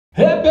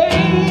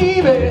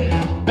baby,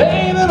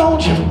 baby,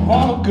 don't you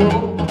wanna go?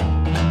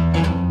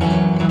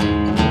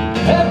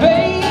 Hey,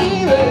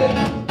 baby,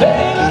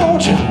 baby,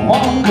 don't you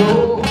wanna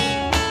go?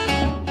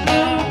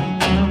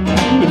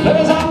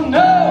 Because I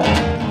know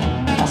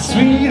my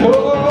sweet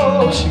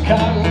old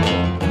Chicago.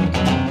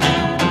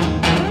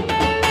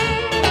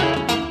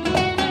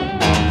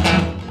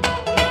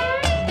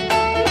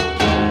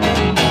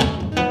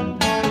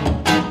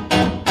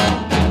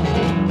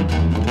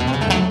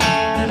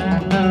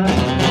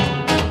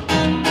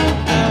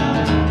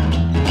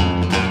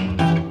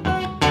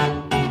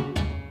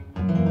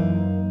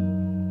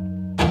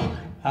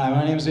 Hi,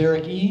 my name is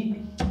Eric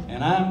E.,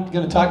 and I'm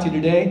going to talk to you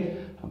today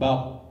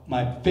about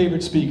my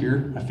favorite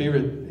speaker, I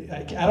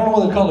don't know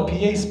whether to call it a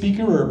PA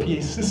speaker or a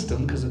PA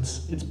system, because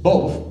it's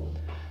both,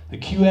 the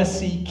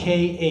QSC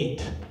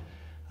K8.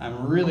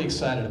 I'm really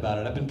excited about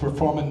it. I've been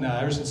performing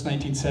ever since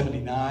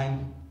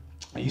 1979.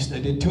 I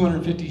did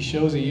 250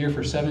 shows a year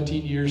for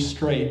 17 years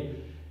straight,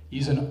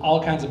 using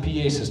all kinds of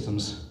PA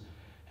systems.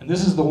 And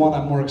this is the one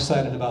I'm more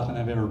excited about than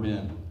I've ever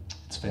been.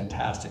 It's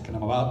fantastic, and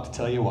I'm about to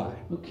tell you why.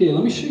 Okay,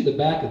 let me show you the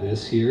back of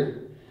this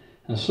here.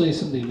 I'll show you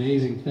some of the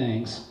amazing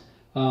things.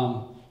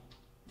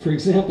 For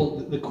example,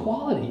 the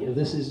quality of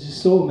this is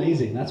just so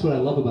amazing. That's what I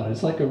love about it.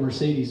 It's like a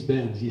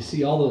Mercedes-Benz. You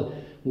see all the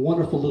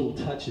wonderful little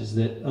touches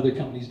that other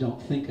companies don't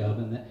think of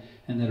and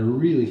that are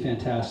really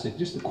fantastic.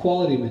 Just the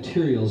quality of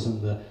materials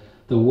and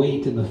the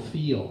weight and the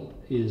feel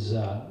is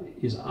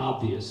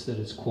obvious that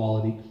it's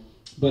quality.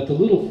 But the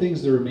little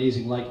things that are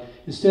amazing, like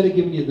instead of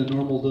giving you the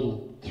normal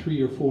little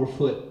 3 or 4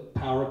 foot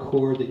power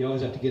cord that you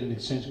always have to get an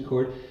extension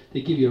cord,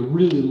 they give you a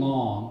really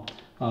long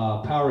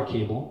power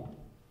cable.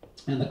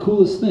 And the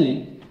coolest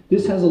thing,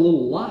 this has a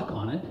little lock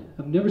on it.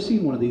 I've never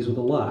seen one of these with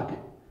a lock,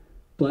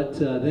 but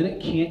then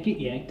it can't get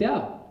yanked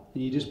out.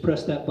 And you just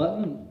press that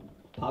button and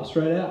it pops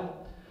right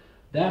out.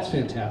 That's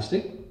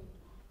fantastic.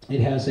 It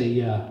has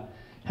a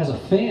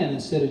fan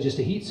instead of just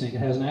a heat sink. It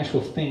has an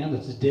actual fan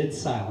that's dead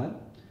silent,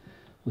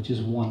 which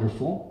is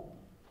wonderful.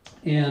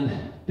 And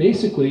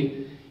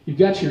basically, you've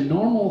got your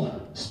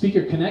normal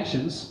speaker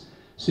connections,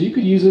 so you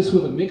could use this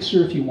with a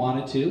mixer if you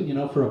wanted to, you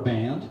know, for a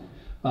band,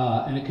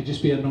 and it could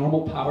just be a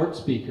normal powered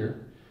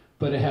speaker,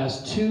 but it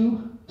has 2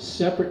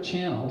 separate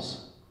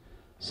channels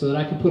so that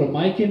I can put a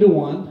mic into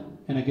one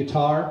and a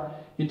guitar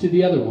into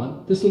the other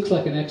one. This looks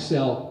like an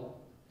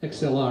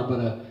XLR, but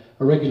a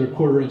regular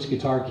 1/4-inch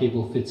guitar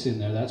cable fits in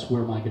there. That's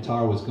where my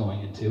guitar was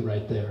going into,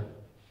 right there.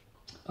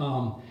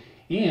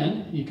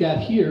 And you've got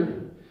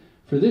here,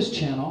 for this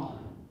channel,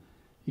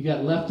 you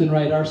got left and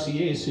right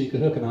RCAs, so you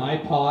could hook an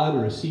iPod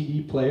or a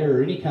CD player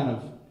or any kind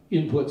of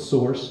input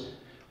source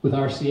with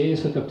RCAs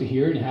hook up to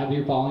here and have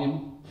your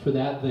volume for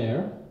that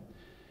there.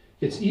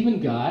 It's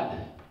even got,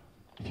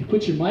 if you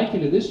put your mic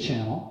into this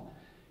channel,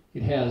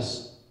 it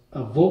has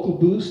a vocal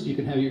boost. You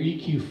can have your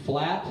EQ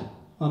flat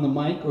on the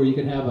mic, or you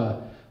can have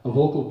a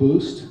vocal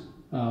boost,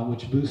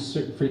 which boosts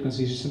certain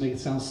frequencies just to make it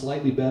sound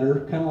slightly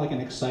better, kind of like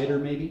an exciter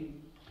maybe.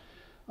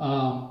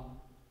 And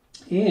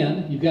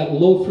you've got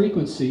low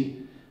frequency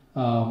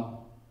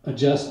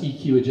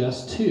EQ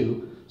adjust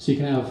too, so you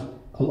can have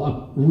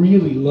a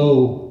really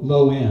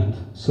low end.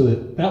 So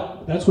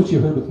that's what you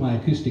heard with my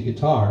acoustic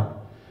guitar.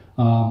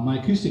 My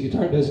acoustic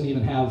guitar doesn't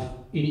even have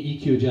any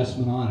EQ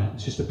adjustment on it.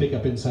 It's just a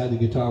pickup inside the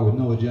guitar with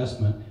no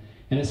adjustment,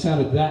 and it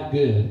sounded that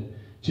good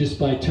just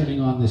by turning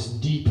on this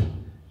deep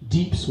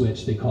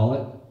switch, they call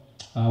it,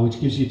 which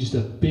gives you just a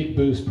big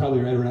boost,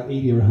 probably right around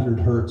 80 or 100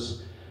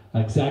 hertz,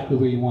 exactly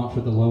where you want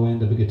for the low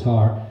end of a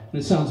guitar. And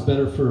it sounds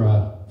better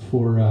for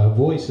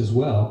voice as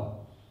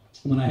well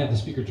when I have the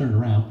speaker turned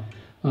around.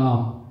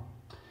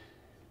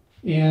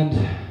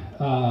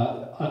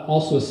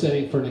 Also a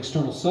setting for an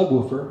external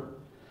subwoofer,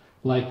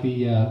 like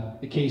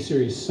the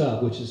K-Series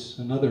sub, which is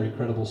another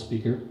incredible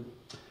speaker.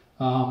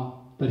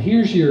 But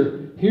here's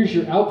your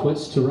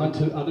outputs to run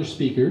to other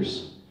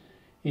speakers,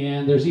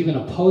 and there's even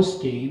a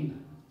post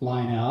gain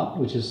line out,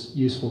 which is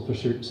useful for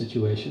certain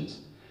situations.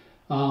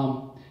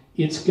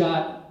 It's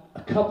got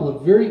a couple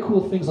of very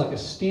cool things like a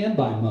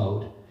standby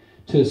mode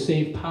to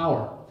save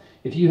power.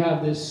 If you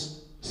have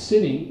this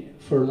sitting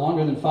for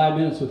longer than 5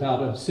 minutes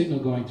without a signal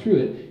going through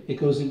it, it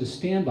goes into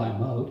standby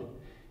mode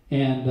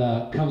and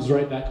comes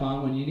right back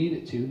on when you need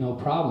it to, no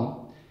problem.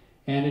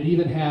 And it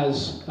even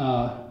has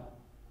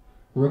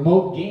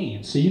remote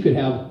gain, so you could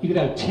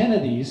have 10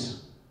 of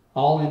these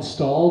all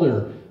installed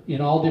or in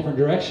all different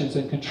directions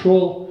and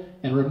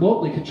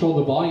remotely control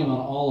the volume on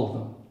all of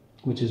them,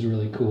 which is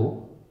really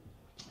cool.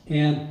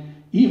 And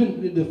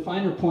even the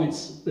finer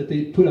points that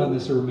they put on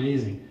this are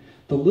amazing.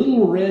 The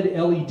little red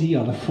LED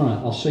on the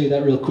front, I'll show you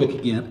that real quick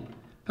again.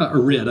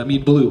 Red, I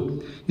mean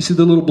blue. You see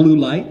the little blue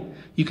light?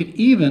 You can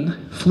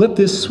even flip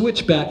this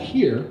switch back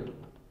here.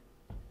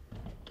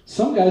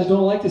 Some guys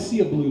don't like to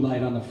see a blue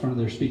light on the front of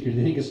their speaker.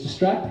 They think it's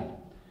distracting.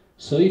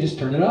 So you just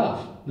turn it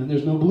off. Then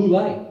there's no blue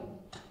light.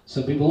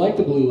 Some people like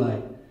the blue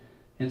light.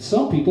 And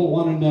some people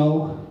want to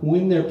know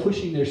when they're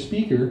pushing their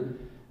speaker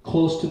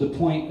close to the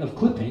point of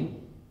clipping,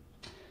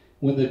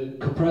 when the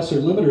compressor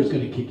limiter is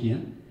going to kick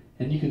in.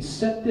 And you can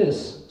set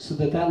this so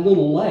that that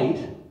little light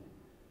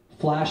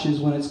flashes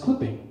when it's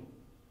clipping,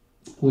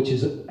 which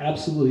is an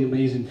absolutely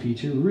amazing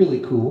feature, really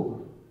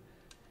cool.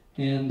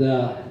 And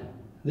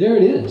there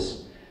it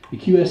is, the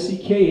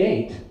QSC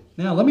K8.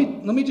 Now let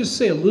me just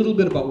say a little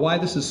bit about why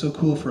this is so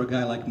cool for a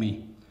guy like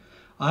me.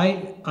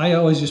 I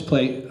always just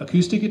play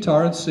acoustic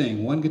guitar and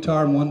sing, one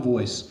guitar and one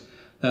voice.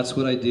 That's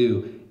what I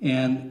do.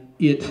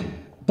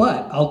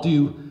 But I'll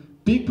do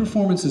big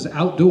performances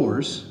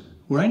outdoors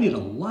where I need a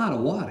lot of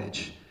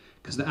wattage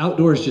because the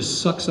outdoors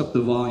just sucks up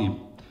the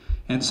volume.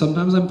 And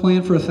sometimes I'm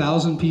playing for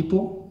 1,000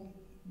 people,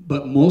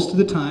 but most of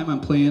the time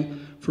I'm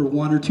playing for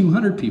 100 or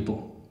 200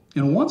 people.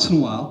 And once in a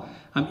while,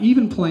 I'm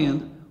even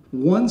playing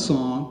one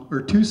song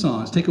or two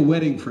songs. Take a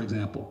wedding, for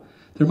example.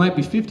 There might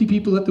be 50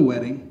 people at the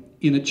wedding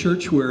in a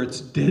church where it's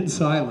dead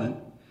silent,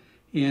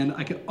 and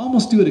I could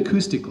almost do it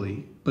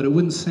acoustically, but it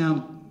wouldn't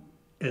sound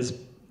as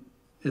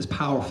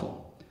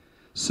powerful.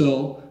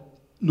 So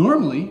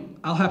normally,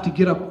 I'll have to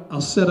get up,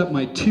 I'll set up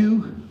my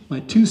two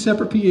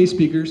separate PA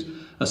speakers,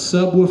 a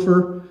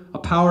subwoofer, a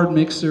powered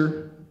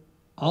mixer,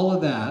 all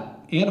of that,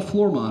 and a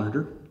floor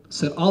monitor,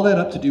 set all that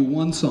up to do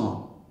one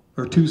song,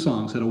 or two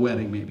songs at a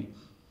wedding maybe.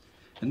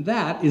 And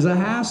that is a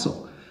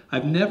hassle.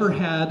 I've never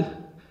had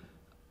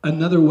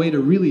another way to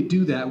really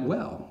do that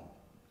well.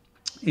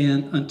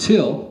 And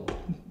until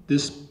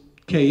this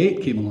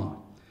K8 came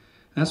along.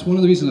 That's one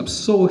of the reasons I'm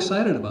so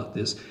excited about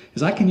this,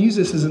 is I can use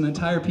this as an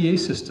entire PA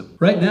system.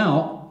 Right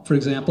now, for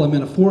example, I'm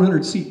in a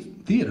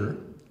 400-seat theater,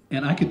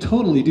 and I could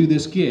totally do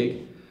this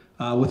gig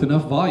with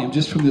enough volume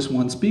just from this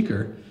one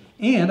speaker,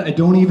 and I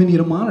don't even need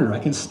a monitor. I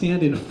can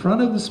stand in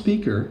front of the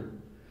speaker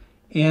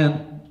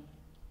and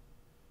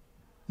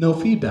no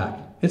feedback.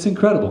 It's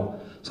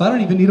incredible. So I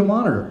don't even need a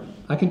monitor.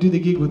 I can do the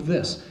gig with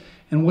this.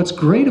 And what's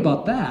great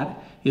about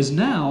that is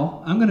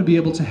now I'm going to be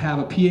able to have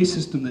a PA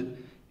system that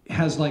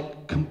has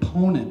like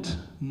component,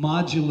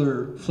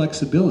 modular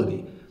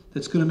flexibility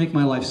that's going to make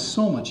my life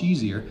so much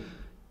easier.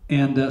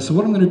 And so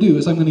what I'm going to do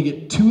is I'm going to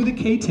get 2 of the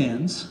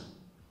K10s,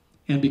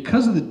 and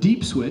because of the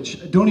deep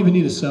switch, I don't even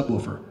need a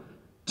subwoofer.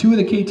 2 of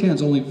the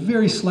K10s, only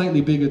very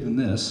slightly bigger than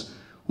this,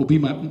 will be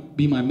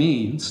my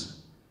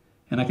mains,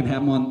 and I can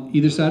have them on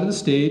either side of the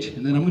stage,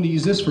 and then I'm going to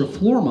use this for a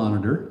floor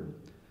monitor,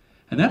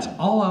 and that's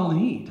all I'll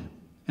need.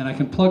 And I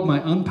can plug my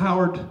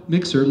unpowered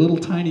mixer, little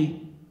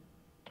tiny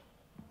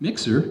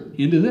mixer,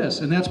 into this,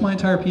 and that's my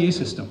entire PA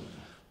system.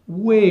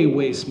 Way,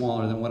 way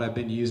smaller than what I've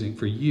been using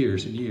for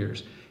years and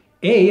years.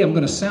 I'm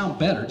going to sound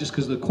better just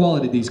because the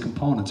quality of these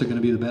components are going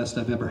to be the best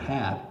I've ever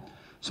had.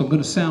 So I'm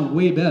going to sound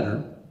way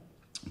better,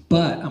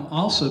 but I'm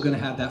also going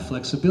to have that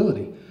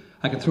flexibility.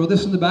 I can throw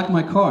this in the back of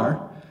my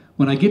car.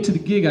 When I get to the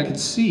gig, I can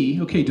see,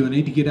 okay, do I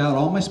need to get out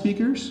all my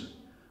speakers?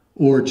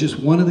 Or just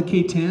one of the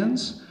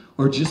K10s?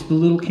 Or just the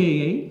little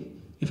K8?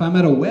 If I'm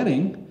at a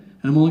wedding,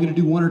 and I'm only going to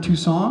do 1 or 2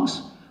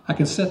 songs, I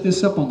can set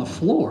this up on the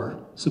floor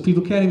so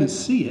people can't even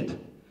see it.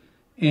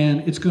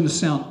 And it's going to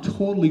sound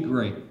totally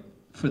great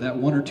for that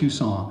 1 or 2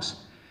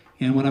 songs.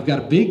 And when I've got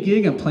a big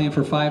gig, I'm playing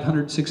for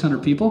 500,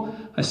 600 people,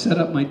 I set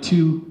up my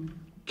 2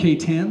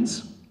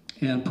 K10s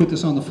and put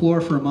this on the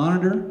floor for a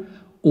monitor,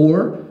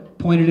 or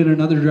point it in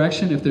another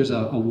direction if there's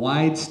a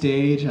wide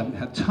stage. I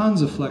have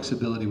tons of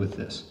flexibility with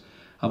this.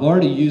 I've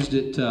already used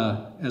it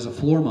as a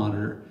floor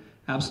monitor.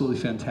 Absolutely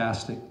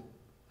fantastic.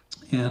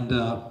 And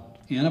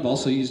I've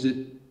also used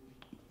it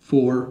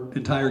for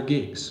entire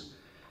gigs.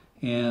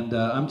 And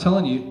I'm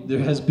telling you, there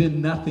has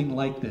been nothing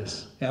like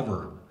this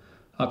ever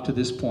up to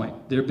this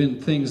point. There have been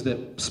things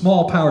that,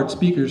 small powered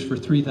speakers for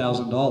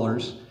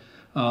 $3,000,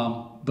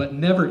 but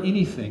never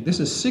anything. This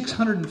is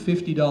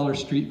 $650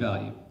 street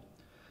value.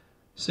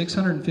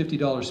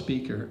 $650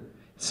 speaker.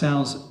 It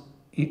sounds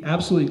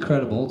absolutely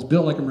incredible. It's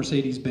built like a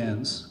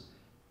Mercedes-Benz,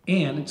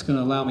 and it's going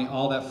to allow me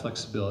all that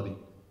flexibility.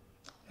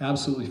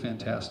 Absolutely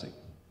fantastic.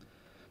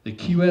 The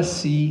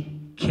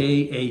QSC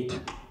K8.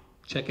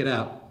 Check it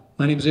out.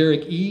 My name's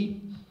Eric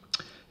E.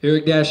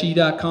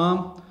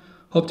 Eric-E.com.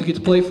 Hope to get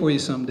to play for you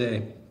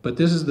someday. But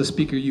this is the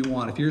speaker you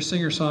want. If you're a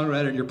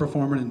singer-songwriter and you're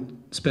performing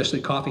in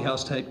especially coffee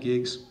house type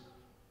gigs,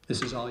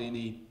 this is all you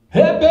need.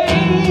 Hey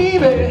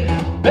baby,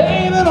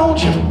 baby,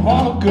 don't you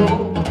wanna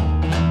go?